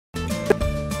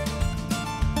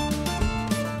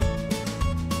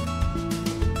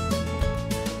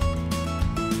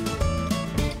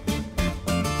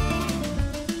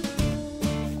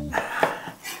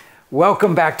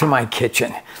Welcome back to my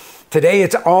kitchen. Today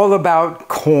it's all about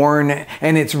corn,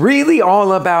 and it's really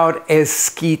all about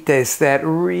esquites, that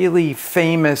really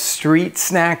famous street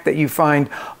snack that you find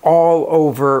all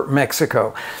over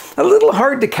Mexico. A little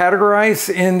hard to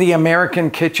categorize in the American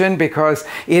kitchen because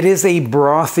it is a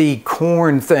brothy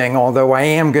corn thing, although I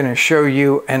am going to show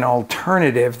you an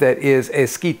alternative that is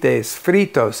esquites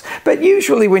fritos. But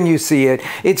usually when you see it,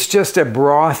 it's just a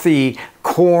brothy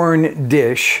corn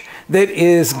dish that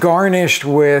is garnished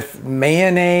with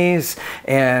mayonnaise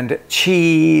and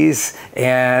cheese,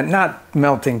 and not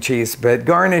melting cheese, but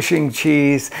garnishing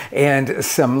cheese and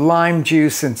some lime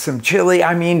juice and some chile.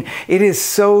 I mean, it is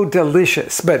so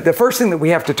delicious. But the first thing that we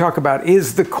have to talk about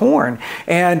is the corn.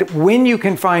 And when you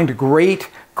can find great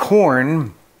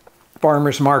corn,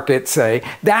 farmers market say,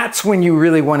 that's when you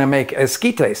really want to make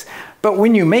esquites. But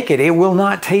when you make it, it will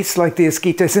not taste like the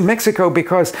esquites in Mexico,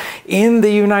 because in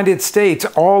the United States,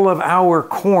 all of our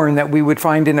corn that we would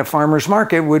find in a farmer's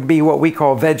market would be what we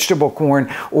call vegetable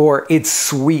corn, or it's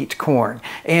sweet corn.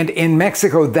 And in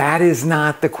Mexico, that is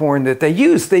not the corn that they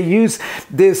use. They use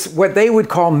this, what they would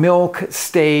call milk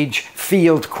stage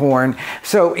field corn.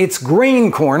 So it's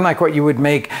grain corn, like what you would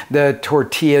make the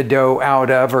tortilla dough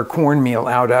out of or cornmeal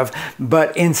out of.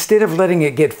 But instead of letting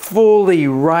it get fully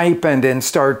ripened and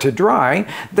start to dry,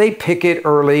 they pick it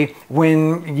early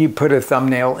when you put a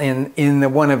thumbnail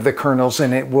in one of the kernels,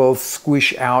 and it will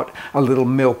squish out a little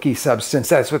milky substance.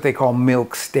 That's what they call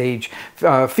milk stage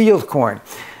field corn.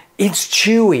 It's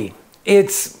chewy.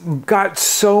 It's got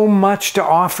so much to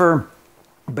offer,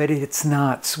 but it's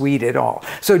not sweet at all.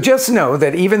 So just know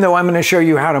that even though I'm going to show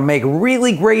you how to make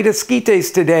really great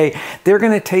esquites today, they're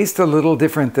going to taste a little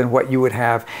different than what you would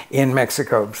have in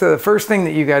Mexico. So the first thing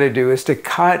that you got to do is to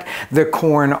cut the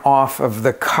corn off of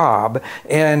the cob.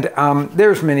 And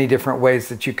there's many different ways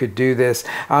that you could do this.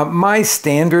 My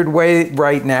standard way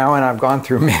right now, and I've gone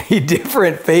through many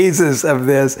different phases of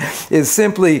this, is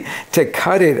simply to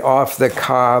cut it off the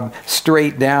cob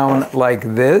straight down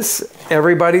like this.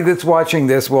 Everybody that's watching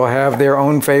this will have their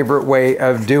own favorite way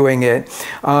of doing it.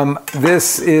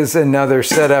 This is another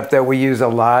setup that we use a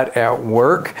lot at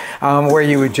work, where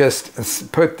you would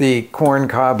just put the corn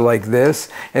cob like this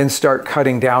and start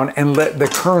cutting down and let the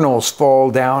kernels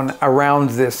fall down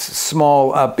around this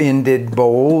small upended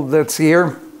bowl that's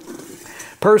here.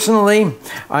 Personally,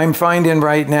 I'm finding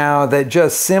right now that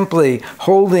just simply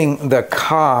holding the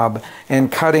cob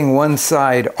and cutting one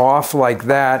side off like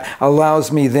that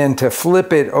allows me then to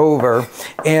flip it over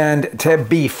and to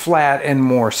be flat and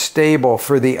more stable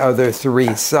for the other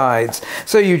three sides.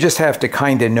 So you just have to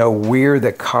kind of know where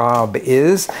the cob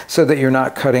is so that you're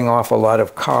not cutting off a lot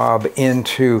of cob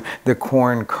into the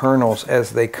corn kernels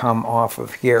as they come off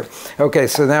of here. Okay,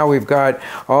 so now we've got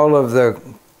all of the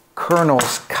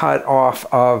kernels cut off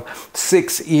of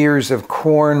 6 ears of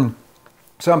corn.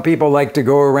 Some people like to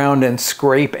go around and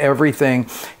scrape everything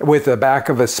with the back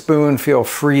of a spoon. Feel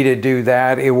free to do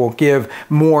that. It will give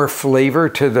more flavor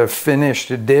to the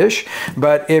finished dish.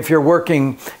 But if you're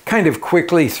working kind of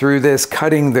quickly through this,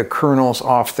 cutting the kernels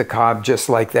off the cob just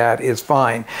like that is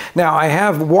fine. Now I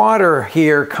have water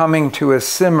here coming to a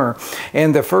simmer,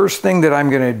 and the first thing that I'm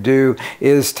going to do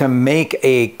is to make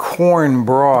a corn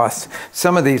broth.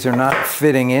 Some of these are not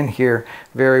fitting in here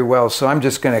very well, so I'm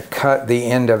just going to cut the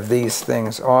end of these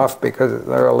things off because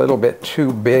they're a little bit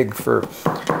too big for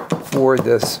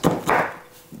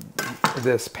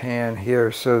this pan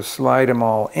here. So slide them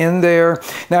all in there.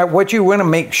 Now what you want to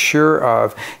make sure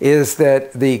of is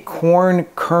that the corn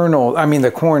kernel,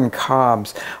 the corn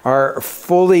cobs are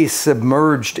fully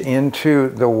submerged into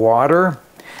the water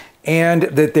and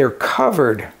that they're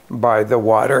covered by the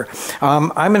water. I'm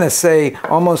going to say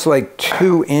almost like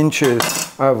 2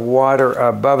 inches of water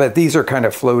above it. These are kind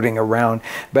of floating around,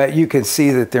 but you can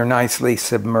see that they're nicely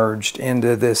submerged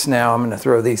into this now. I'm going to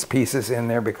throw these pieces in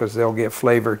there because they'll give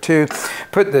flavor too.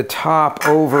 Put the top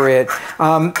over it,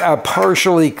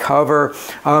 partially cover,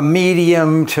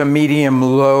 medium to medium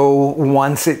low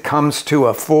once it comes to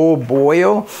a full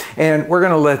boil. And we're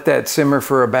going to let that simmer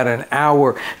for about an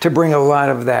hour to bring a lot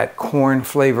of that corn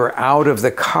flavor out of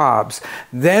the cobs.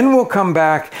 Then we'll come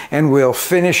back and we'll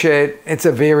finish it. It's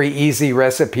a very easy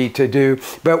recipe to do,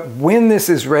 but when this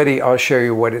is ready, I'll show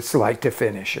you what it's like to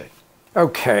finish it.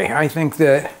 Okay, I think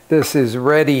that this is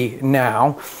ready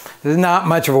now. There's not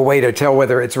much of a way to tell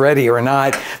whether it's ready or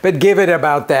not, but give it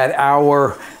about that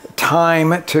hour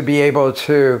time to be able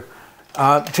to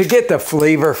get the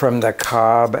flavor from the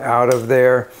cob out of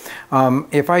there.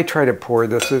 If I try to pour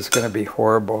this, it's going to be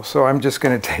horrible. So I'm just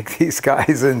going to take these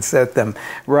guys and set them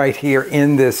right here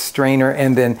in this strainer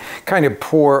and then kind of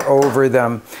pour over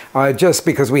them just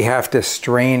because we have to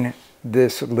strain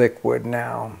this liquid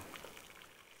now.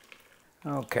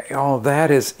 Okay, all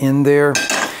that is in there.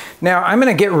 Now I'm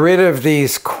going to get rid of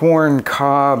these corn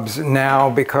cobs now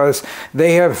because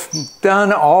they have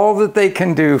done all that they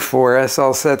can do for us.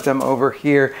 I'll set them over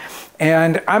here.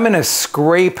 And I'm going to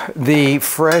scrape the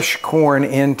fresh corn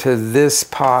into this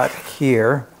pot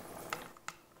here.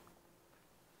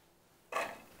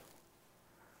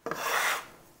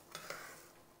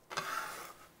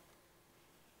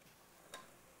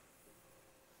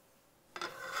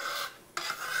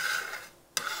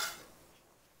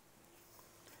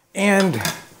 And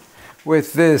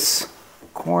with this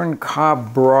corn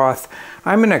cob broth,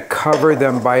 I'm going to cover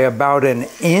them by about an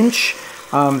inch.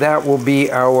 That will be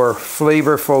our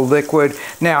flavorful liquid.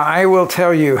 Now, I will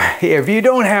tell you, if you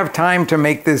don't have time to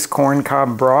make this corn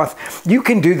cob broth, you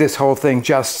can do this whole thing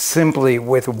just simply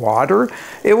with water.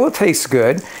 It will taste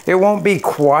good. It won't be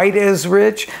quite as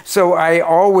rich. So I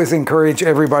always encourage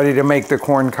everybody to make the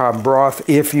corn cob broth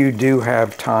if you do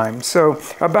have time. So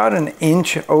about an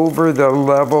inch over the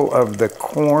level of the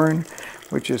corn,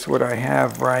 which is what I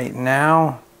have right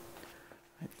now.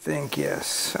 I think,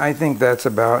 yes, I think that's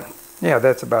about... yeah,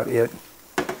 that's about it.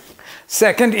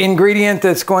 Second ingredient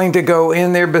that's going to go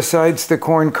in there besides the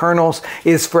corn kernels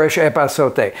is fresh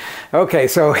epazote. Okay,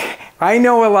 so I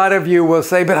know a lot of you will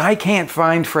say, but I can't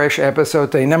find fresh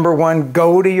epazote. Number one,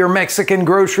 go to your Mexican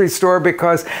grocery store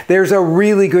because there's a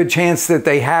really good chance that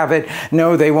they have it.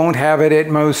 No, they won't have it at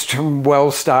most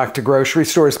well-stocked grocery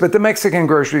stores, but the Mexican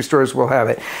grocery stores will have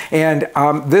it. And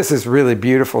this is really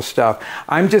beautiful stuff.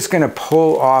 I'm just going to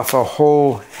pull off a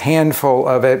whole handful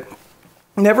of it.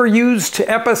 Never used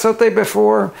epazote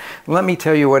before? Let me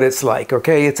tell you what it's like,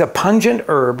 okay? It's a pungent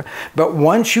herb, but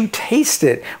once you taste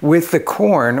it with the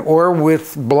corn or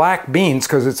with black beans,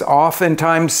 because it's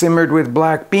oftentimes simmered with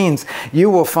black beans, you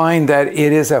will find that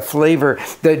it is a flavor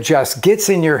that just gets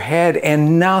in your head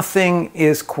and nothing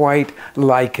is quite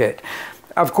like it.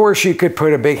 Of course, you could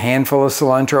put a big handful of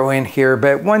cilantro in here,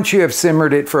 but once you have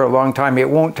simmered it for a long time, it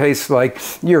won't taste like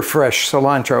your fresh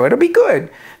cilantro. It'll be good,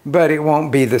 but it won't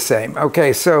be the same.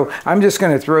 Okay, so I'm just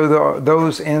going to throw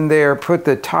those in there, put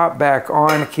the top back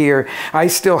on here. I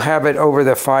still have it over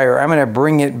the fire. I'm going to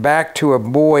bring it back to a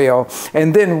boil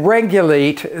and then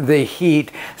regulate the heat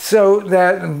so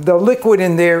that the liquid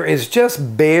in there is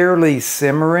just barely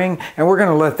simmering, and we're going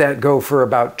to let that go for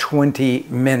about 20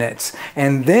 minutes.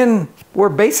 And then we're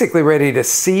basically ready to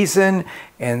season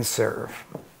and serve.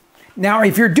 Now,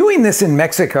 if you're doing this in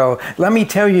Mexico, let me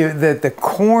tell you that the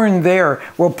corn there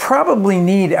will probably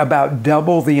need about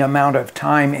double the amount of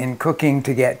time in cooking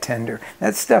to get tender.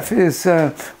 That stuff is,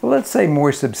 well, let's say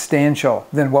more substantial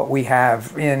than what we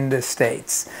have in the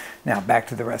States. Now, back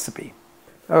to the recipe.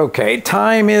 Okay,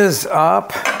 time is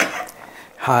up.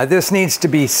 This needs to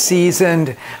be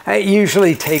seasoned. It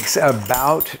usually takes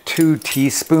about 2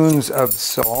 teaspoons of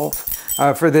salt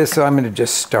for this, so I'm going to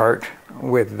just start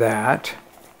with that.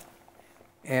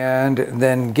 And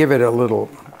then give it a little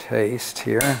taste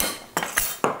here.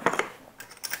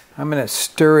 I'm going to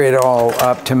stir it all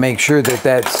up to make sure that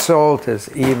that salt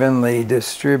is evenly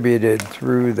distributed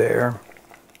through there.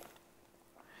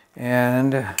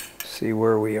 And see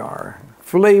where we are.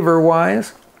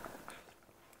 Flavor-wise,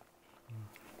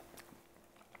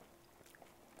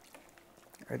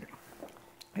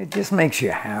 it just makes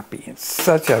you happy. It's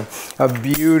such a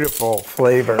beautiful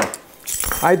flavor.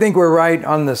 I think we're right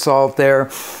on the salt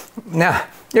there. Now,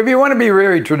 if you want to be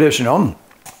very traditional,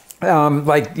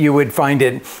 like you would find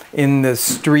it in the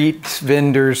street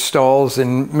vendors' stalls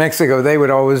in Mexico, they would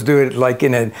always do it like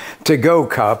in a to-go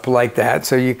cup like that.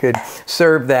 So you could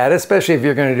serve that, especially if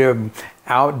you're going to do an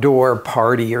outdoor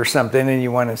party or something and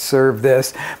you want to serve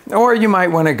this. Or you might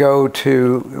want to go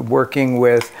to working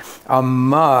with a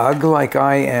mug like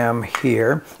I am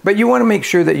here. But you want to make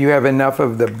sure that you have enough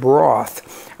of the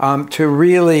broth to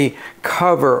really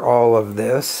cover all of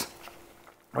this.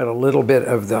 Got a little bit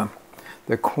of the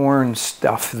corn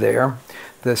stuff there.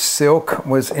 The silk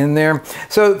was in there.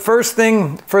 So first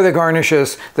thing for the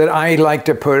garnishes that I like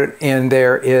to put in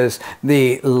there is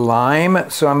the lime.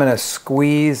 So I'm going to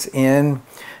squeeze in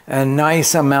a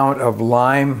nice amount of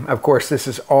lime. Of course, this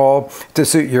is all to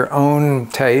suit your own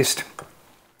taste.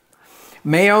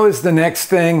 Mayo is the next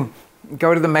thing.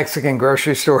 Go to the Mexican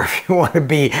grocery store if you want to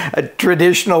be a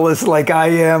traditionalist like I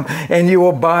am, and you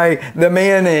will buy the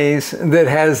mayonnaise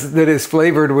that is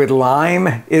flavored with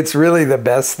lime. It's really the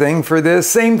best thing for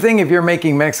this. Same thing if you're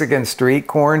making Mexican street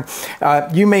corn.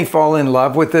 You may fall in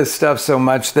love with this stuff so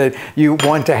much that you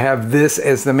want to have this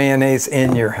as the mayonnaise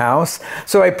in your house.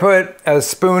 So I put a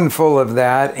spoonful of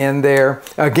that in there,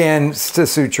 again, to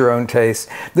suit your own taste.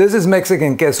 This is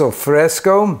Mexican queso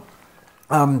fresco.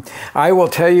 I will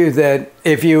tell you that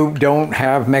if you don't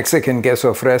have Mexican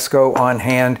queso fresco on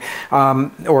hand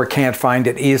or can't find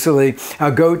it easily,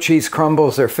 goat cheese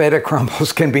crumbles or feta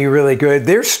crumbles can be really good.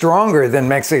 They're stronger than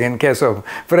Mexican queso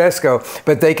fresco,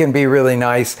 but they can be really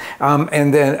nice.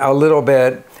 And then a little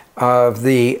bit of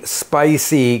the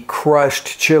spicy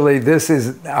crushed chili. This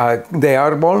is de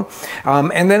árbol.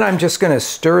 And then I'm just going to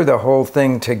stir the whole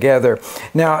thing together.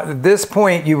 Now, at this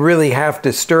point, you really have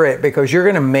to stir it because you're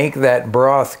going to make that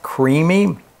broth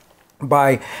creamy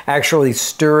by actually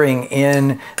stirring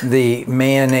in the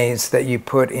mayonnaise that you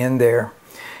put in there.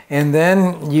 And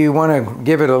then you want to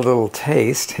give it a little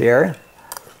taste here.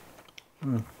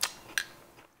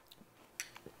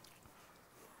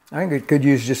 I think it could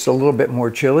use just a little bit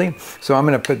more chili, so I'm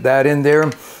going to put that in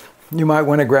there. You might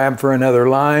want to grab for another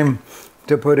lime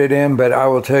to put it in, but I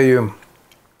will tell you,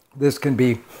 this can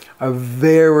be a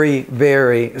very,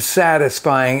 very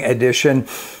satisfying addition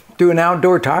to an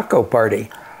outdoor taco party.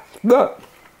 Look,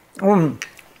 if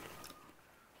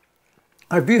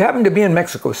you happen to be in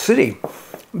Mexico City,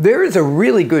 there is a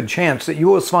really good chance that you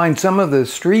will find some of the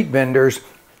street vendors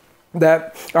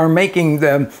that are making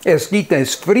the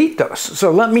esquites fritos. So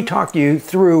let me talk you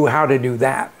through how to do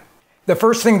that. The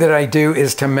first thing that I do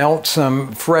is to melt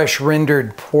some fresh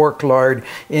rendered pork lard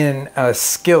in a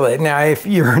skillet. Now, if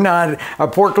you're not a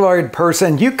pork lard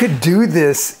person, you could do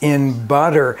this in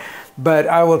butter, but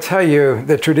I will tell you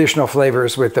the traditional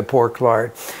flavors with the pork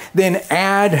lard. Then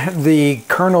add the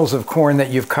kernels of corn that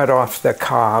you've cut off the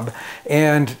cob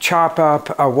and chop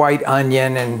up a white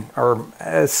onion or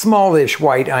a smallish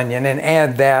white onion and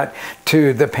add that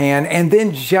to the pan, and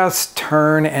then just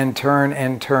turn and turn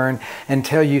and turn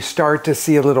until you start to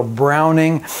see a little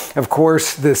browning. Of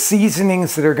course, the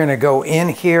seasonings that are going to go in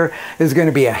here is going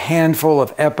to be a handful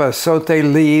of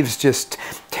epazote leaves. Just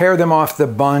tear them off the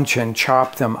bunch and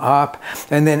chop them up,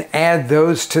 and then add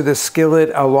those to the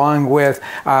skillet along with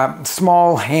a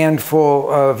small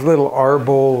handful of little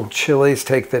arbol chilies.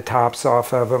 Take the tops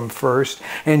off of them first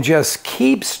and just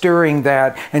keep stirring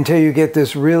that until you get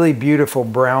this really beautiful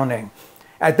browning.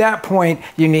 At that point,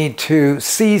 you need to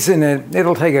season it.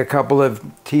 It'll take a couple of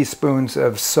teaspoons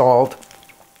of salt.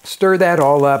 Stir that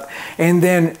all up and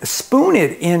then spoon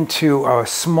it into a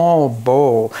small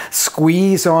bowl.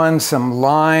 Squeeze on some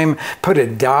lime, put a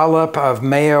dollop of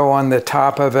mayo on the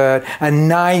top of it, a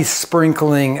nice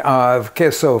sprinkling of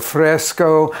queso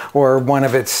fresco or one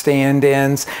of its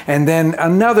stand-ins, and then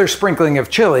another sprinkling of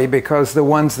chili because the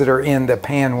ones that are in the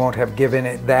pan won't have given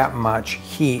it that much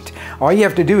heat. All you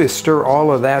have to do is stir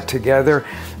all of that together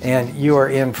and you are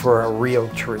in for a real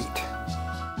treat.